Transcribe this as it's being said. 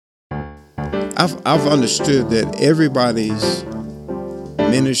I've understood that everybody's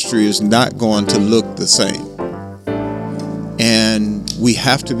ministry is not going to look the same. And we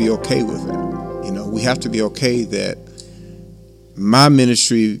have to be okay with that. You know, we have to be okay that my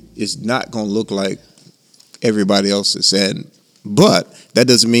ministry is not going to look like everybody else's. But that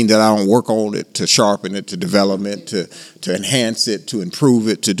doesn't mean that I don't work on it to sharpen it, to develop it, to enhance it, to improve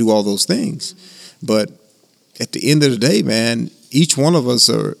it, to do all those things. But at the end of the day, man, each one of us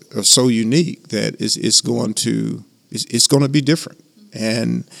are so unique that it's going to be different.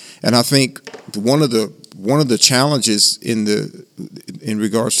 And I think one of the challenges in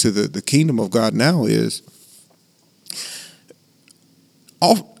regards to the kingdom of God now is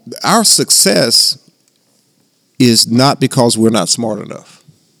our success is not because we're not smart enough.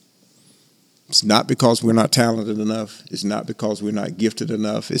 It's not because we're not talented enough. It's not because we're not gifted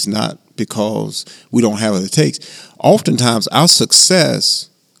enough. It's not because we don't have what it takes. Oftentimes, our success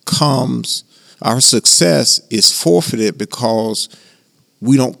is forfeited because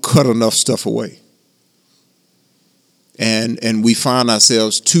we don't cut enough stuff away. And we find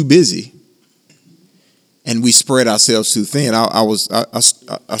ourselves too busy, and we spread ourselves too thin.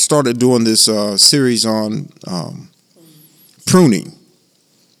 I started doing this series on pruning.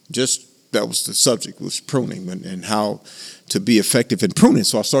 Just that was the subject, was pruning and how to be effective in pruning.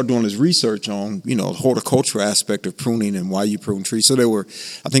 So I started doing this research on, the horticultural aspect of pruning and why you prune trees. So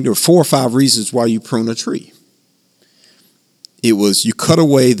I think there were 4 or 5 reasons why you prune a tree. It was you cut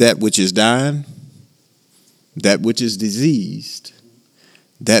away that which is dying, that which is diseased,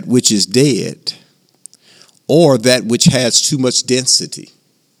 that which is dead, or that which has too much density.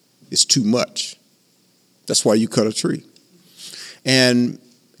 It's too much. That's why you cut a tree. And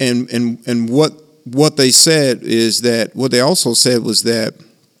what they said is that, what they also said was that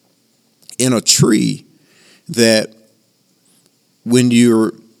in a tree, that when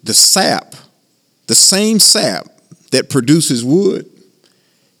the same sap that produces wood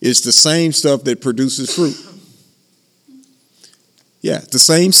is the same stuff that produces fruit. Yeah, the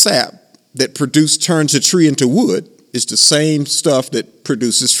same sap that turns a tree into wood is the same stuff that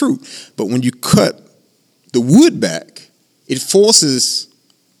produces fruit. But when you cut the wood back, it forces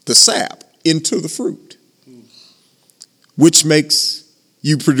the sap into the fruit, which makes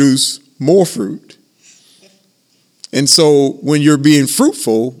you produce more fruit. And so when you're being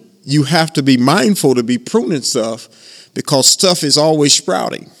fruitful, you have to be mindful to be pruning stuff, because stuff is always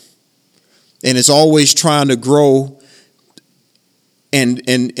sprouting and it's always trying to grow,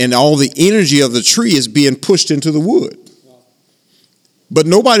 and all the energy of the tree is being pushed into the wood. But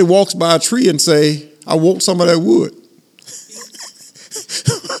nobody walks by a tree and say, I want some of that wood.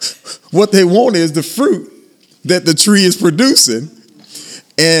 What they want is the fruit that the tree is producing.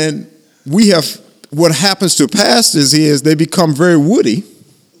 And what happens to pastors is they become very woody,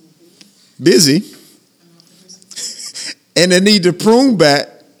 busy, and they need to prune back.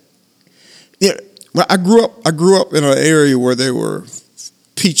 Yeah, well, I grew up in an area where there were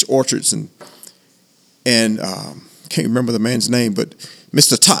peach orchards, and can't remember the man's name, but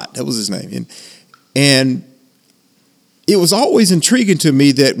Mr. Todd, that was his name. And it was always intriguing to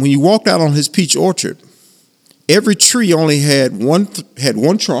me that when you walked out on his peach orchard, every tree only had one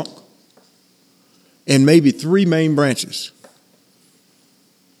trunk and maybe 3 main branches.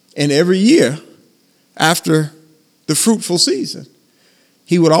 And every year, after the fruitful season,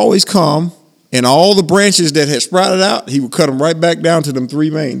 he would always come, and all the branches that had sprouted out, he would cut them right back down to them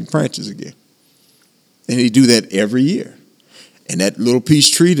 3 main branches again. And he'd do that every year. And that little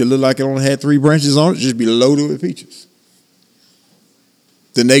peach tree that looked like it only had 3 branches on it just be loaded with peaches.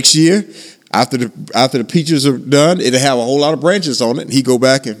 The next year, after the peaches are done, it'll have a whole lot of branches on it. And he'd go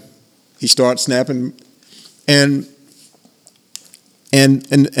back and he starts snapping. And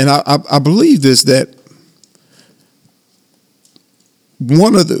I believe this, that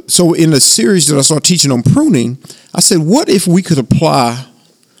so in the series that I started teaching on pruning, I said, what if we could apply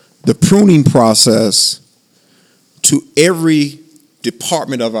the pruning process to every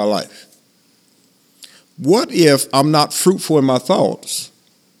department of our life? What if I'm not fruitful in my thoughts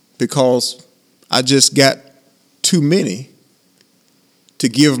because I just got too many to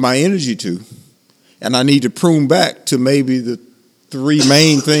give my energy to, and I need to prune back to maybe the 3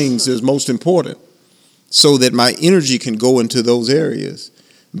 main things that's most important, so that my energy can go into those areas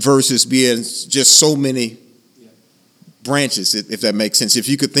versus being just so many branches, if that makes sense. If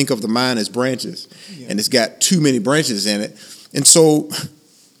you could think of the mind as branches, and it's got too many branches in it. And so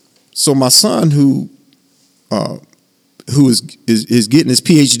my son, who is getting his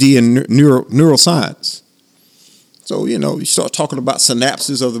PhD in neuroscience. So, you start talking about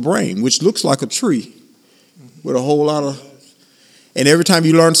synapses of the brain, which looks like a tree with a whole lot of, And every time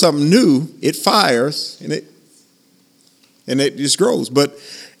you learn something new, it fires and it just grows. But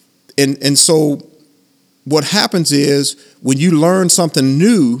and so what happens is when you learn something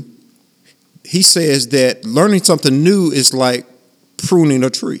new, he says that learning something new is like pruning a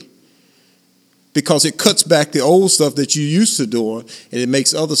tree, because it cuts back the old stuff that you used to doing, and it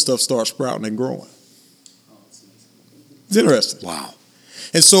makes other stuff start sprouting and growing. It's interesting. Wow.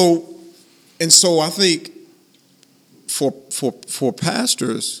 And so I think for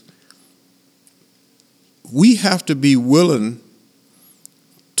pastors, we have to be willing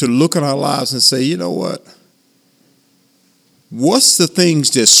to look at our lives and say, you know what? What's the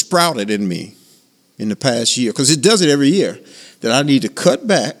things that sprouted in me in the past year? Because it does it every year, that I need to cut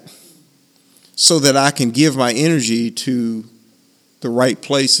back so that I can give my energy to the right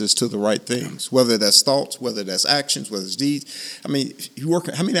places, to the right things, whether that's thoughts, whether that's actions, whether it's deeds. I mean, you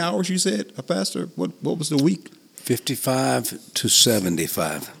work, how many hours you said, a pastor? What was the week? 55 to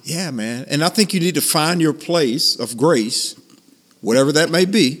 75. Yeah, man. And I think you need to find your place of grace, whatever that may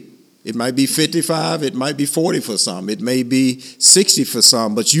be. It might be 55, it might be 40 for some, it may be 60 for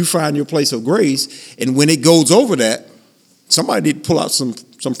some, but you find your place of grace, and when it goes over that, somebody need to pull out some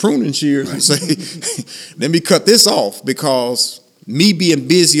pruning shears and say, let me cut this off, because me being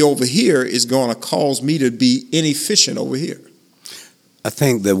busy over here is going to cause me to be inefficient over here. I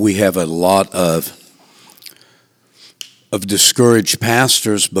think that we have a lot of discouraged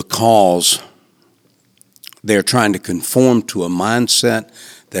pastors because they're trying to conform to a mindset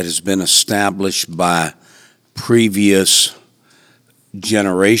that has been established by previous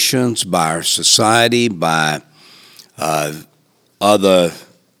generations, by our society, by other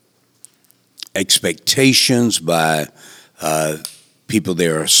expectations, by people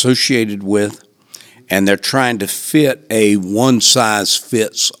they're associated with, and they're trying to fit a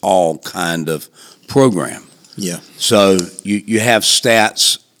one-size-fits-all kind of program. Yeah. So you have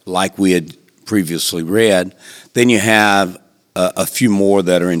stats like we had previously read. Then you have a few more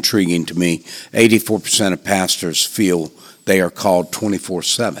that are intriguing to me. 84% of pastors feel they are called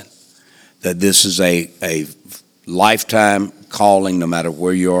 24/7, that this is a lifetime calling, no matter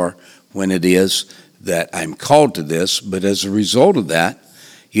where you are, when it is, that I'm called to this. But as a result of that,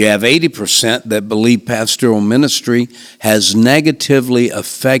 you have 80% that believe pastoral ministry has negatively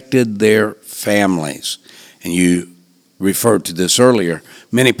affected their families. And you referred to this earlier.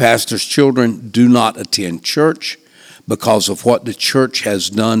 Many pastors' children do not attend church because of what the church has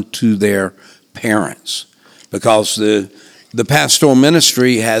done to their parents, because the pastoral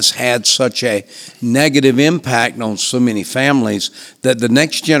ministry has had such a negative impact on so many families that the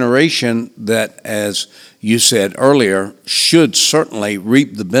next generation that, as you said earlier, should certainly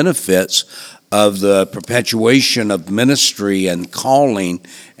reap the benefits of the perpetuation of ministry and calling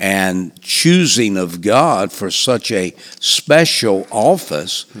and choosing of God for such a special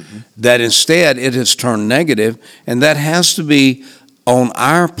office, that instead it has turned negative, and that has to be on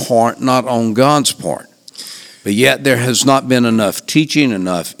our part, not on God's part. But yet there has not been enough teaching,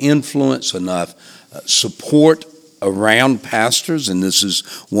 enough influence, enough support around pastors, and this is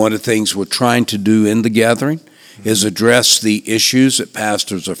one of the things we're trying to do in the gathering, is address the issues that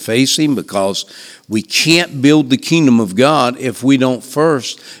pastors are facing, because we can't build the kingdom of God if we don't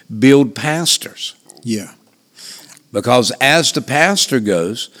first build pastors. Yeah. Because as the pastor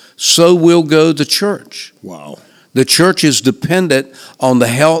goes, so will go the church. Wow. The church is dependent on the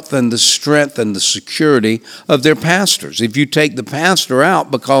health and the strength and the security of their pastors. If you take the pastor out,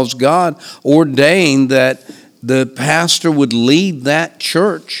 because God ordained that the pastor would lead that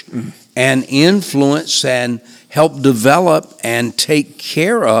church and influence and help develop and take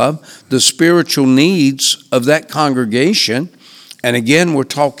care of the spiritual needs of that congregation. And again, we're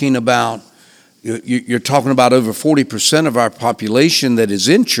talking about, you're talking about over 40% of our population that is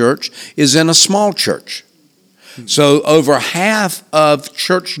in church is in a small church. So over half of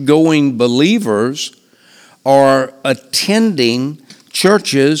church-going believers are attending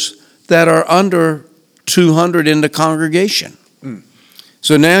churches that are under 200 in the congregation.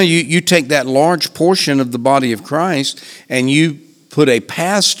 So now you take that large portion of the body of Christ and you put a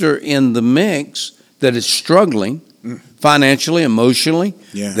pastor in the mix that is struggling financially, emotionally.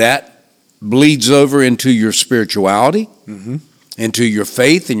 Yeah. That bleeds over into your spirituality, into your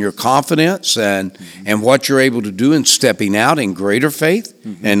faith and your confidence, and what you're able to do in stepping out in greater faith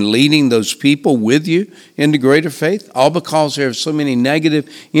and leading those people with you into greater faith, all because there are so many negative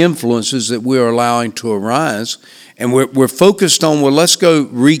influences that we're allowing to arise. And we're focused on, well, let's go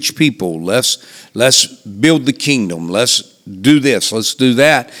reach people. Let's build the kingdom. Let's do this. Let's do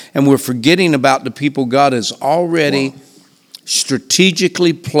that. And we're forgetting about the people God has already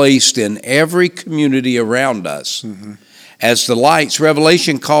strategically placed in every community around us. as the lights.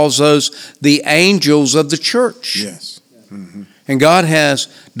 Revelation calls those the angels of the church. Yes. Mm-hmm. And God has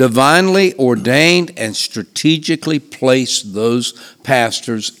divinely ordained and strategically placed those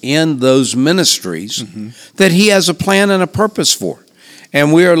pastors in those ministries that he has a plan and a purpose for.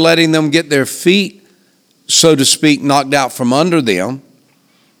 And we are letting them get their feet, so to speak, knocked out from under them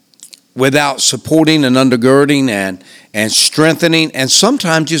without supporting and undergirding and strengthening, and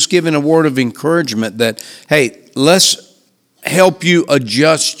sometimes just giving a word of encouragement that, hey, let's help you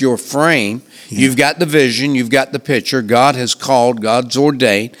adjust your frame. You've got the vision, you've got the picture, God has called, God's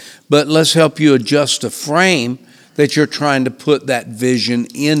ordained, but let's help you adjust the frame that you're trying to put that vision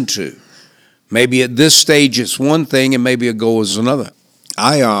into. Maybe at this stage it's one thing and maybe a goal is another.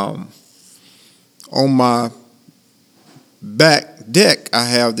 I on my back deck, I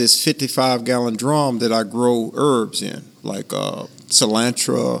have this 55-gallon drum that I grow herbs in, like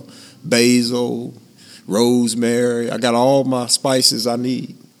cilantro, basil, rosemary. I got all my spices I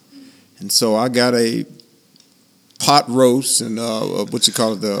need. And so I got a pot roast and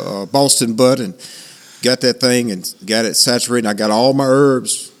the Boston butt, and got that thing and got it saturated. I got all my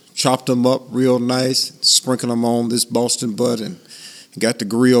herbs, chopped them up real nice, sprinkled them on this Boston butt, and got the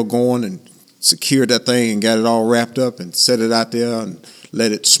grill going and secured that thing and got it all wrapped up and set it out there and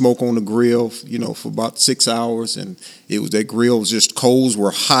let it smoke on the grill, for about 6 hours. And that grill was just, coals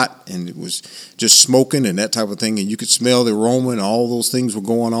were hot and it was just smoking and that type of thing. And you could smell the aroma and all those things were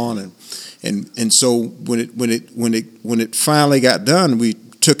going on. And so when it finally got done, we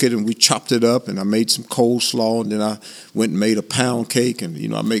took it and we chopped it up, and I made some coleslaw, and then I went and made a pound cake.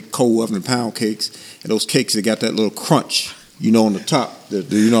 And I make cold oven pound cakes, and those cakes, they got that little crunch, on the top.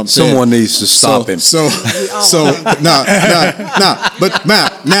 You know what I'm saying? Someone needs to stop him.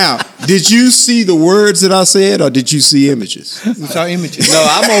 Now, did you see the words that I said, or did you see images? We saw images. No,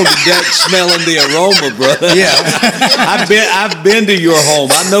 I'm on the deck smelling the aroma, brother. Yeah. I've been to your home.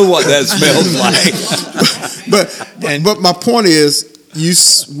 I know what that smells like. But my point is,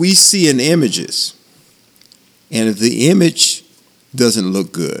 we see in images, and if the image doesn't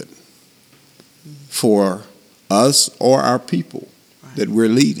look good for us or our people that we're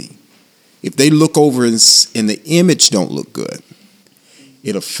leading, if they look over and the image don't look good,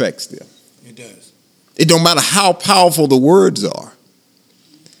 it affects them. It does. It don't matter how powerful the words are.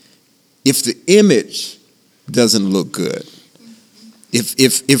 If the image doesn't look good,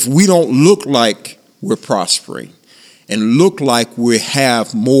 if we don't look like we're prospering and look like we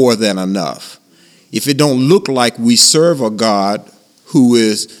have more than enough, if it don't look like we serve a God who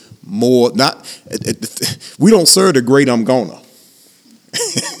is more, we don't serve the great I'm gonna.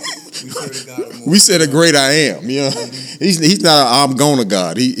 We serve the great I am. He's not an I'm gonna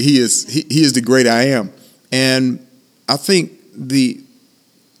God. He is the great I am. And I think the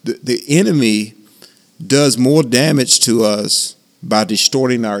enemy does more damage to us by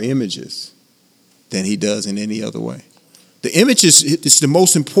distorting our images than he does in any other way. The image is the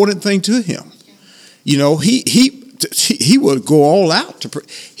most important thing to him. He will go all out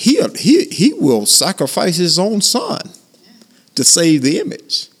he will sacrifice his own son to save the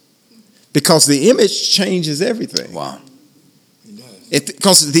image, because the image changes everything. Wow.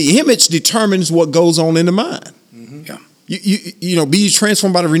 Because the image determines what goes on in the mind. Yeah. Be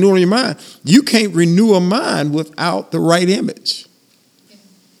transformed by the renewal of your mind. You can't renew a mind without the right image.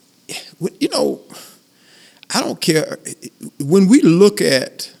 I don't care. When we look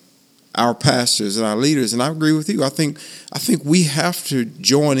at our pastors and our leaders, and I agree with you, I think we have to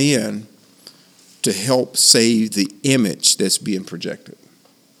join in to help save the image that's being projected.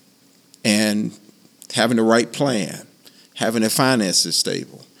 And having the right plan, having their finances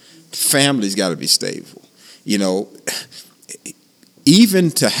stable, family's got to be stable. Even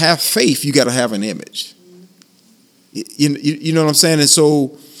to have faith, you got to have an image. You know what I'm saying? And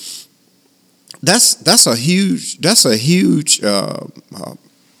so that's a huge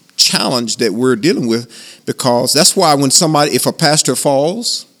challenge that we're dealing with, because that's why if a pastor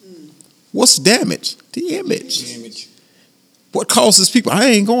falls, what's damaged? The image. What causes people? I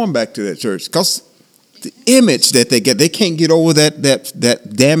ain't going back to that church, because the image that they get, they can't get over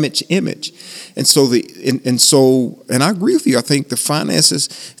that damaged image. And so and I agree with you. I think the finances,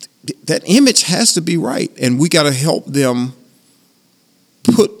 that image has to be right, and we got to help them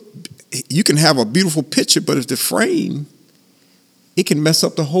you can have a beautiful picture, but if the frame, it can mess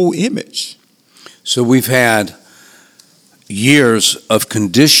up the whole image. So we've had years of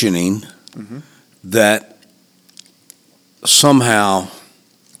conditioning that somehow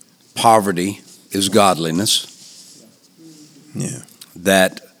poverty is godliness. Yeah.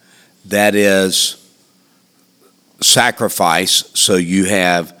 That is sacrifice, so you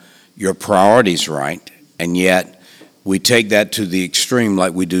have your priorities right, and yet we take that to the extreme,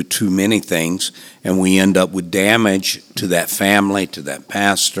 like we do too many things, and we end up with damage to that family, to that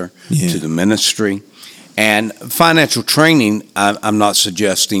pastor, to the ministry. And financial training, I'm not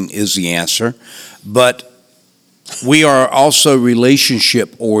suggesting is the answer, but we are also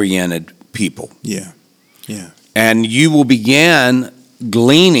relationship-oriented people. Yeah. And you will begin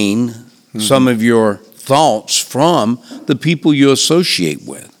gleaning some of your thoughts from the people you associate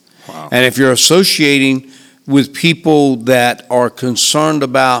with. Wow. And if you're associating with people that are concerned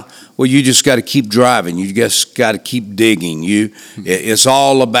about, well, you just got to keep driving, you just got to keep digging, it's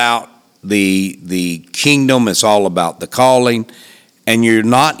all about the kingdom, it's all about the calling, and you're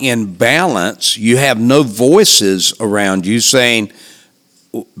not in balance, you have no voices around you saying,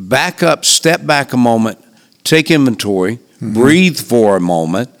 back up, step back a moment, take inventory, breathe for a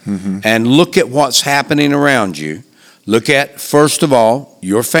moment, and look at what's happening around you. Look at, first of all,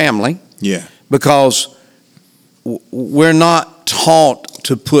 your family. Yeah. Because we're not taught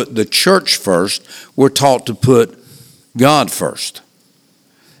to put the church first. We're taught to put God first.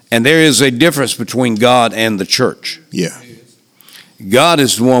 And there is a difference between God and the church. Yeah. God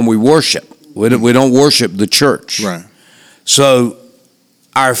is the one we worship. We don't worship the church. Right. So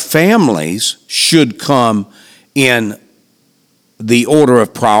our families should come in the order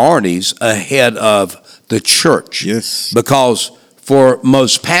of priorities ahead of the church. Yes. Because for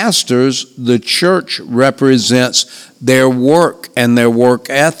most pastors, the church represents their work and their work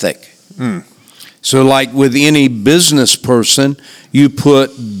ethic. So like with any business person, you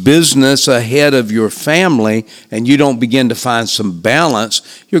put business ahead of your family and you don't begin to find some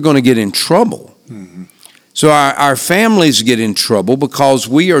balance, you're going to get in trouble. So our families get in trouble because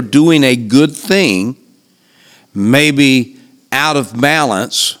we are doing a good thing, maybe out of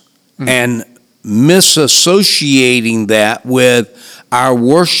balance, and misassociating that with our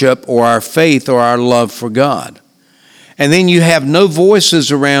worship or our faith or our love for God. And then you have no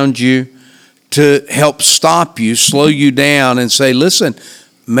voices around you to help stop you, slow you down, and say, listen,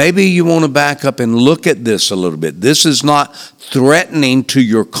 maybe you want to back up and look at this a little bit. This is not threatening to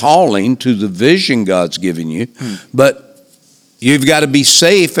your calling, to the vision God's given you, but you've got to be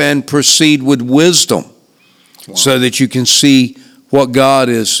safe and proceed with wisdom so that you can see what God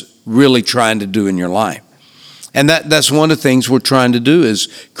is really trying to do in your life. And that's one of the things we're trying to do is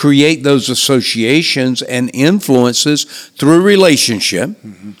create those associations and influences through relationship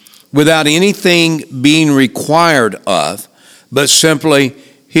without anything being required of, but simply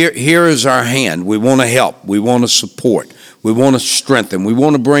here is our hand. We want to help. We want to support. We want to strengthen. We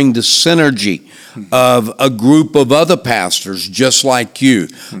want to bring the synergy of a group of other pastors just like you,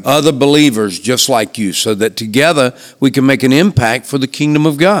 other believers just like you, so that together we can make an impact for the kingdom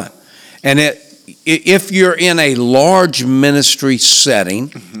of God. And if you're in a large ministry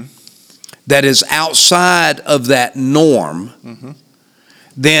setting that is outside of that norm,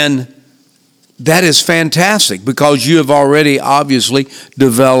 then that is fantastic because you have already obviously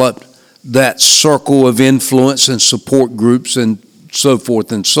developed that circle of influence and support groups and so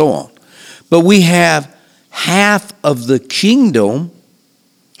forth and so on. But we have half of the kingdom,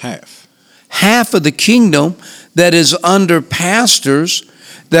 half of the kingdom that is under pastors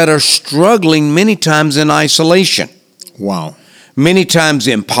that are struggling many times in isolation. Wow. Many times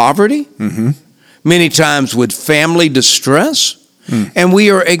in poverty, many times with family distress, and we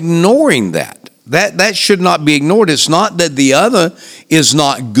are ignoring that. That should not be ignored. It's not that the other is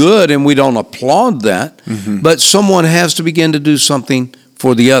not good and we don't applaud that, but someone has to begin to do something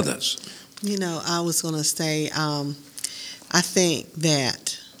for the others. You know, I was going to say, I think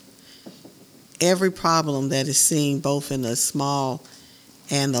that every problem that is seen both in the small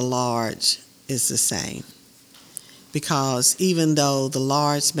and the large is the same. Because even though the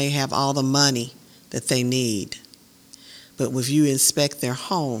large may have all the money that they need, but if you inspect their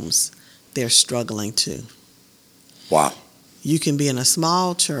homes, they're struggling too. Wow. You can be in a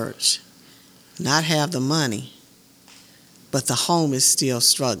small church, not have the money, but the home is still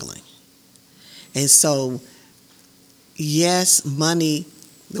struggling. And so, yes, money,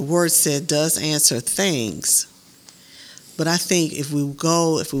 the word said, does answer things. But I think if we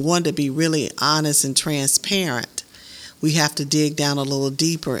want to be really honest and transparent, we have to dig down a little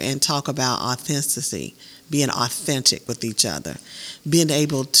deeper and talk about authenticity, being authentic with each other, being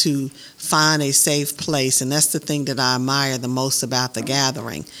able to find a safe place. And that's the thing that I admire the most about the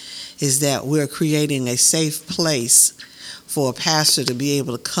gathering, is that we're creating a safe place for a pastor to be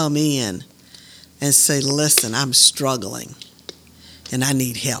able to come in and say, listen, I'm struggling and I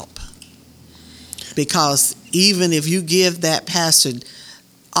need help. Because even if you give that pastor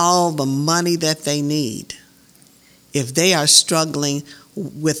all the money that they need, if they are struggling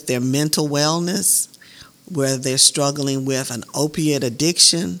with their mental wellness, whether they're struggling with an opiate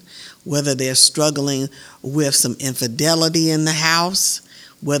addiction, whether they're struggling with some infidelity in the house,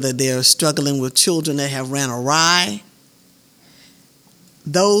 whether they're struggling with children that have ran awry.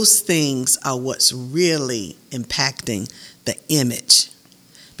 Those things are what's really impacting the image,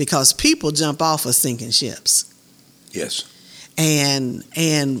 because people jump off of sinking ships. Yes.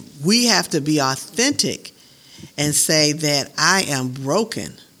 And we have to be authentic and say that I am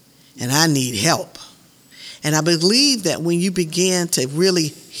broken and I need help. And I believe that when you begin to really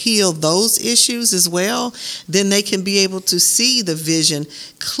heal those issues as well, then they can be able to see the vision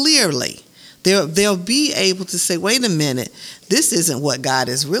clearly. They'll be able to say, wait a minute, this isn't what God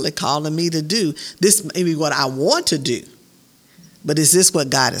is really calling me to do. This may be what I want to do, but is this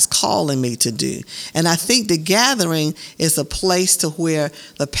what God is calling me to do? And I think the gathering is a place to where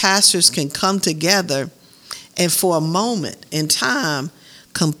the pastors can come together and for a moment in time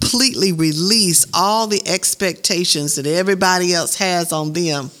completely release all the expectations that everybody else has on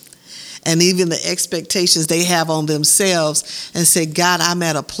them, and even the expectations they have on themselves, and say, God, I'm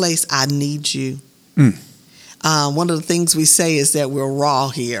at a place I need you. One of the things we say is that we're raw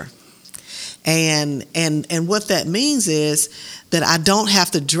here. And what that means is that I don't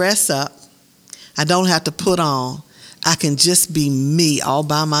have to dress up. I don't have to put on. I can just be me all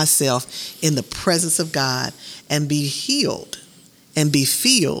by myself in the presence of God and be healed and be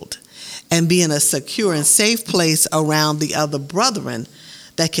filled and be in a secure and safe place around the other brethren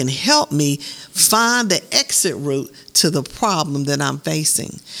that can help me find the exit route to the problem that I'm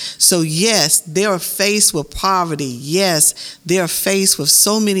facing. So yes, they're faced with poverty. Yes, they're faced with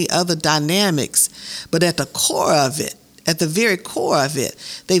so many other dynamics. But at the core of it, at the very core of it,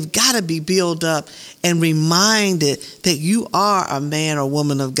 they've got to be built up and reminded that you are a man or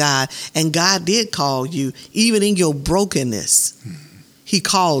woman of God. And God did call you, even in your brokenness. He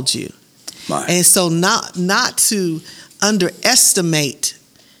called you. Right. And so not to underestimate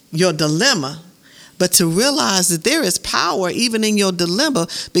your dilemma, but to realize that there is power even in your dilemma,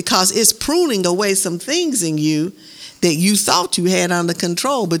 because it's pruning away some things in you that you thought you had under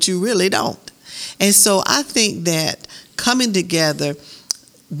control, but you really don't. And so I think that coming together,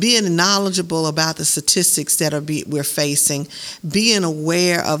 being knowledgeable about the statistics that we're facing, being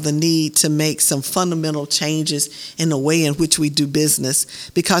aware of the need to make some fundamental changes in the way in which we do business,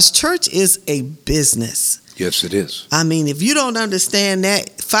 because church is a business. Yes, it is. I mean, if you don't understand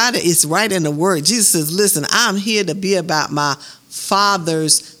that, Father, it's right in the word. Jesus says, listen, I'm here to be about my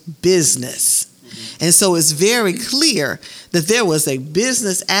Father's business. And so it's very clear that there was a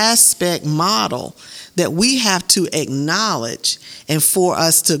business aspect model that we have to acknowledge, and for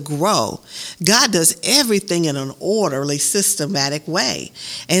us to grow. God does everything in an orderly, systematic way.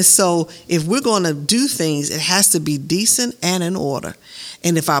 And so if we're going to do things, it has to be decent and in order.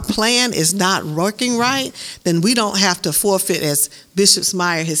 And if our plan is not working right, then we don't have to forfeit, as Bishop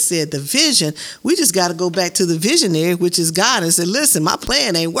Smyre has said, the vision. We just got to go back to the visionary, which is God, and say, listen, my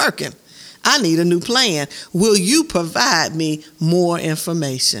plan ain't working. I need a new plan. Will you provide me more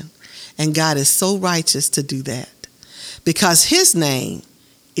information? And God is so righteous to do that, because his name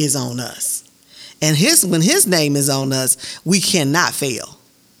is on us. And when his name is on us, we cannot fail.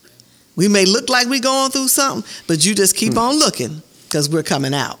 We may look like we're going through something, but you just keep on looking, because we're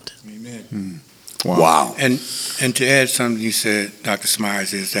coming out. Amen. Wow. And to add something you said, Dr.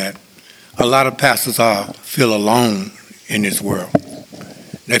 Smyre, is that a lot of pastors feel alone in this world.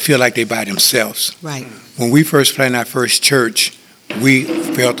 They feel like they're by themselves. Right. When we first planted our first church, we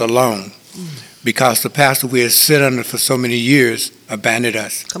felt alone because the pastor we had sit under for so many years abandoned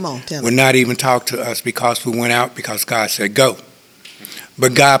us. Come on, tell Would me. not even talk to us because we went out because God said go.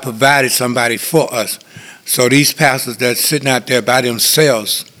 But God provided somebody for us. So these pastors that are sitting out there by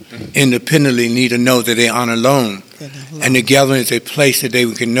themselves independently need to know that they aren't alone. And the gathering is a place that they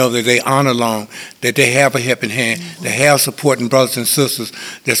can know that they aren't alone, that they have a helping hand, they have supporting brothers and sisters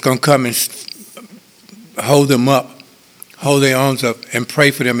that's going to come and hold them up, hold their arms up, and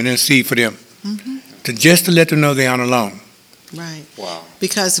pray for them and intercede for them. Just to let them know they aren't alone. Right. Wow.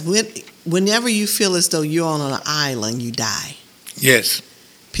 Because whenever you feel as though you're on an island, you die. Yes,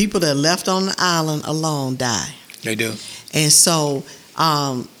 People that are left on the island alone die. they do. And so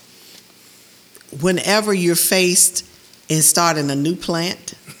whenever you're faced in starting a new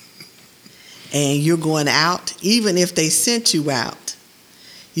plant and you're going out, even if they sent you out,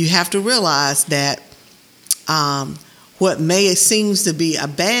 you have to realize that what seems to be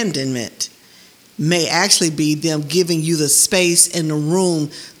abandonment may actually be them giving you the space and the room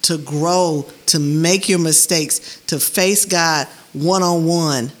to grow, to make your mistakes, to face God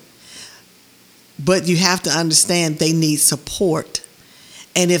one-on-one. But you have to understand they need support.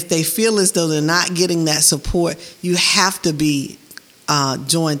 And if they feel as though they're not getting that support, you have to be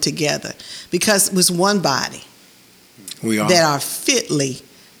joined together, because it was one body. We are. That are fitly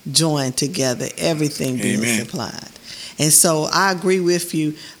joined together, everything being Amen. supplied. And so I agree with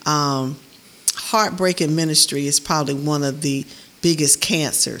you. Heartbreak in ministry is probably one of the biggest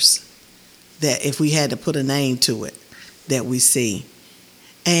cancers that, if we had to put a name to it, that we see.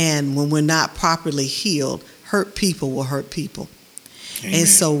 And when we're not properly healed, hurt people will hurt people. Amen. And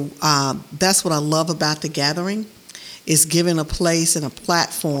so that's what I love about the gathering, is giving a place and a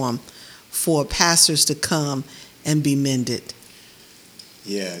platform for pastors to come and be mended.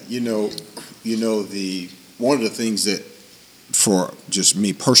 Yeah, the one of the things that, for just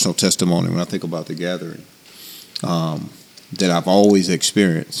me, personal testimony, when I think about the gathering, that I've always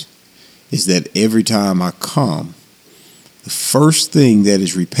experienced, is that every time I come, the first thing that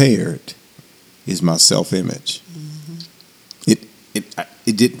is repaired is my self-image. Mm-hmm.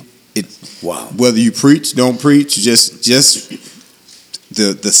 Wow. Whether you preach, don't preach, just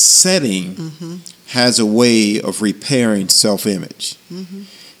the setting Mm-hmm. has a way of repairing self-image. Mm-hmm.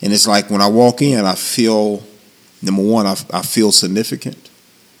 And it's like when I walk in, I feel, number one, I feel significant.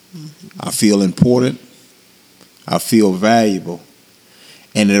 Mm-hmm. I feel important. I feel valuable.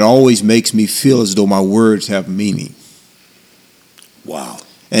 And it always makes me feel as though my words have meaning. Wow.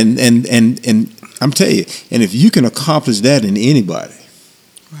 And I'm telling you, and if you can accomplish that in anybody,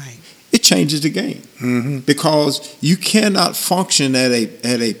 Right. it changes the game. Mm-hmm. Because you cannot function at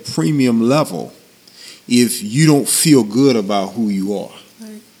a premium level if you don't feel good about who you are.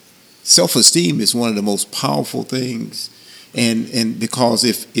 Right. Self-esteem is one of the most powerful things, and because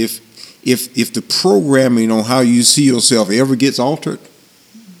if the programming on how you see yourself ever gets altered,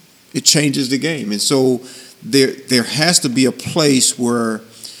 it changes the game. And so there has to be a place where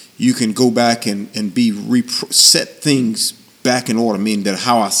you can go back and set things back in order, meaning that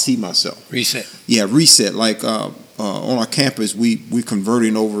how I see myself. Reset. Yeah, reset. Like on our campus, we're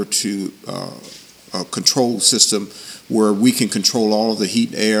converting over to a control system where we can control all of the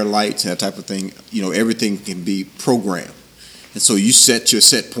heat, air, lights, that type of thing. Everything can be programmed. And so you set your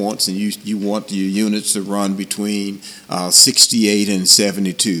set points, and you want your units to run between 68 and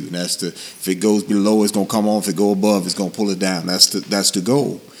 72. And if it goes below, it's going to come on. If it goes above, it's going to pull it down. That's the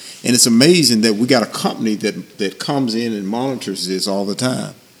goal. And it's amazing that we got a company that comes in and monitors this all the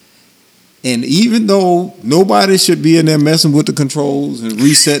time. And even though nobody should be in there messing with the controls and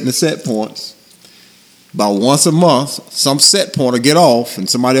resetting the set points, about once a month, some set point will get off, and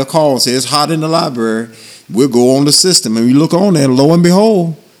somebody will call and say, it's hot in the library. We'll go on the system, and we look on there, and lo and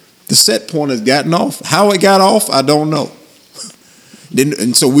behold, the set point has gotten off. How it got off, I don't know.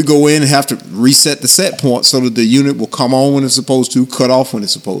 And so we go in and have to reset the set point so that the unit will come on when it's supposed to, cut off when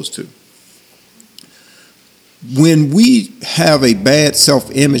it's supposed to. When we have a bad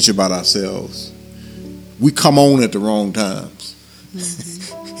self-image about ourselves, we come on at the wrong times. Mm-hmm.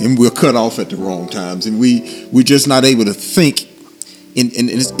 And we're cut off at the wrong times. And we're just not able to think. And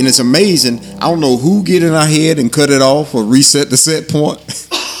it's amazing. I don't know who get in our head and cut it off or reset the set point.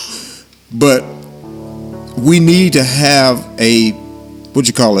 But we need to have a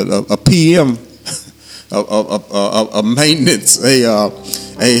PM, a maintenance, a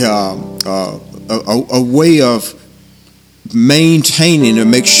way of maintaining to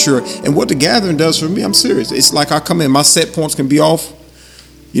make sure. And what the gathering does for me, I'm serious. It's like I come in, my set points can be off,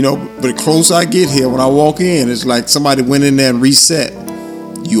 but the closer I get here, when I walk in, it's like somebody went in there and reset.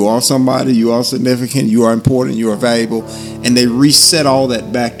 You are somebody, you are significant, you are important, you are valuable, and they reset all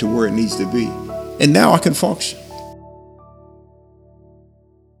that back to where it needs to be. And now I can function.